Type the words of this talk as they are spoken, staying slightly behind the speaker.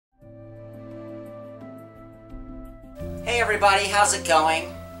Hey everybody, how's it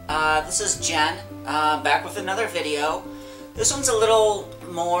going? This is Jen, back with another video. This one's a little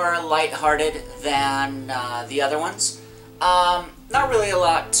more lighthearted than the other ones. Not really a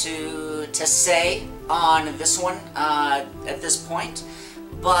lot to say on this one at this point,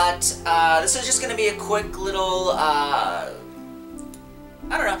 but this is just going to be a quick little, I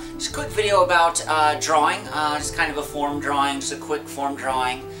don't know, just a quick video about drawing, just kind of a form drawing, just a quick form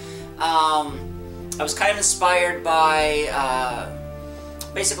drawing. I was kind of inspired by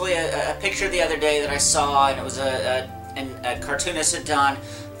basically a picture the other day that I saw, and it was a cartoonist had done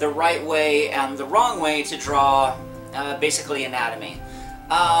the right way and the wrong way to draw basically anatomy.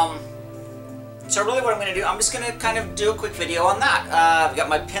 So really what I'm going to do, I'm just going to kind of do a quick video on that. I've got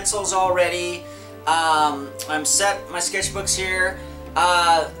my pencils all ready. I'm set, my sketchbook's here.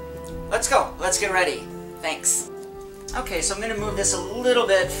 Let's go. Let's get ready. Thanks. Okay, so I'm going to move this a little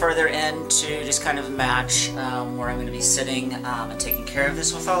bit further in to just kind of match where I'm going to be sitting and taking care of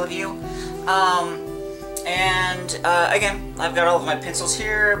this with all of you. Again, I've got all of my pencils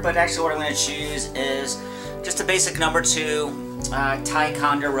here, but actually what I'm going to choose is just a basic number 2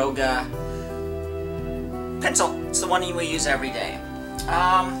 Ticonderoga pencil. It's the one we use every day.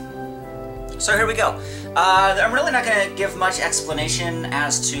 So here we go. I'm really not going to give much explanation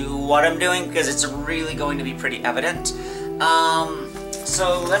as to what I'm doing because it's really going to be pretty evident.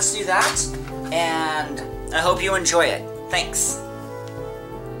 So let's do that, and I hope you enjoy it. Thanks.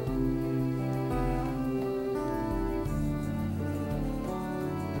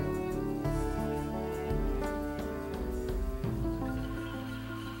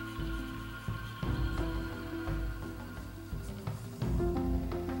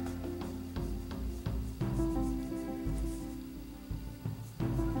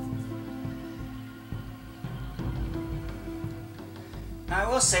 I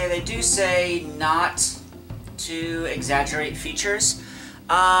will say, they do say not to exaggerate features,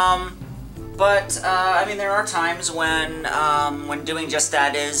 but I mean, there are times when doing just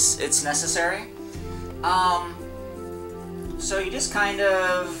that it's necessary. So you just kind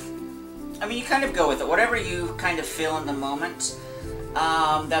of, I mean, you kind of go with it, whatever you kind of feel in the moment.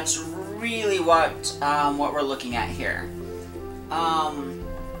 That's really what we're looking at here.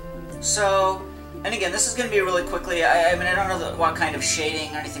 And again, this is going to be really quickly, I mean, I don't know what kind of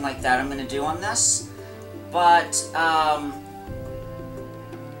shading or anything like that I'm going to do on this, but, and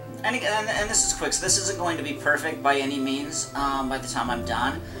this is quick, so this isn't going to be perfect by any means by the time I'm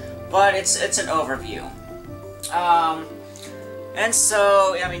done, but it's an overview. And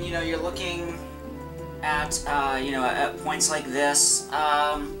so, I mean, you know, you're looking at, you know, at points like this,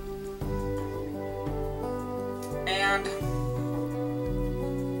 and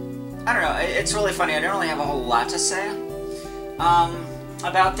I don't know, it's really funny. I don't really have a whole lot to say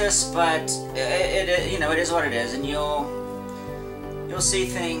about this, but you know, it is what it is, and you'll see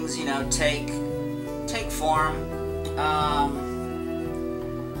things, you know, take form.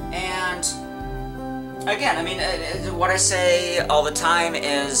 And again, I mean, what I say all the time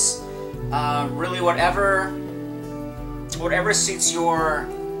is really whatever suits your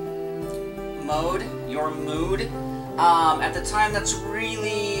mode, your mood. At the time, that's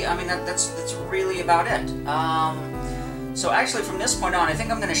really, I mean, that's really about it. So actually, from this point on, I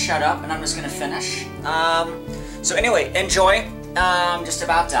think I'm going to shut up and I'm just going to finish. So anyway, enjoy. I'm just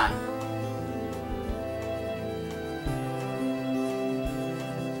about done.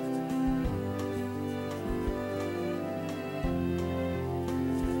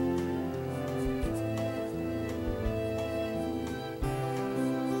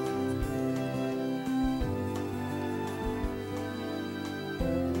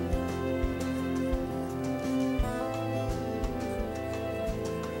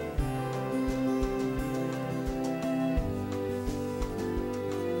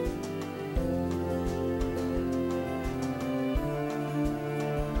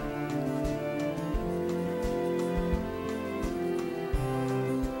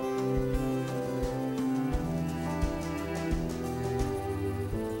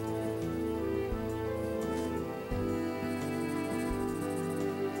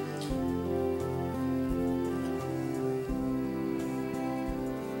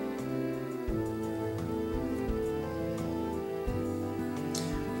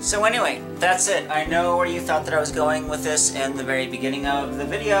 So anyway, that's it. I know where you thought that I was going with this in the very beginning of the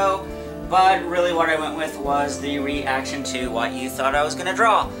video, but really what I went with was the reaction to what you thought I was going to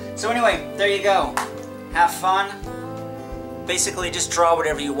draw. So anyway, there you go. Have fun. Basically just draw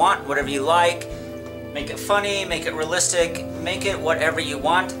whatever you want, whatever you like. Make it funny, make it realistic, make it whatever you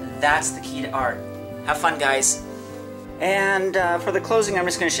want. That's the key to art. Have fun, guys. And for the closing, I'm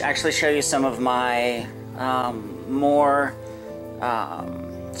just going to actually show you some of my more,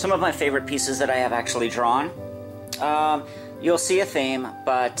 some of my favorite pieces that I have actually drawn. You'll see a theme,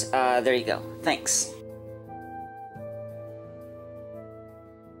 but there you go. Thanks.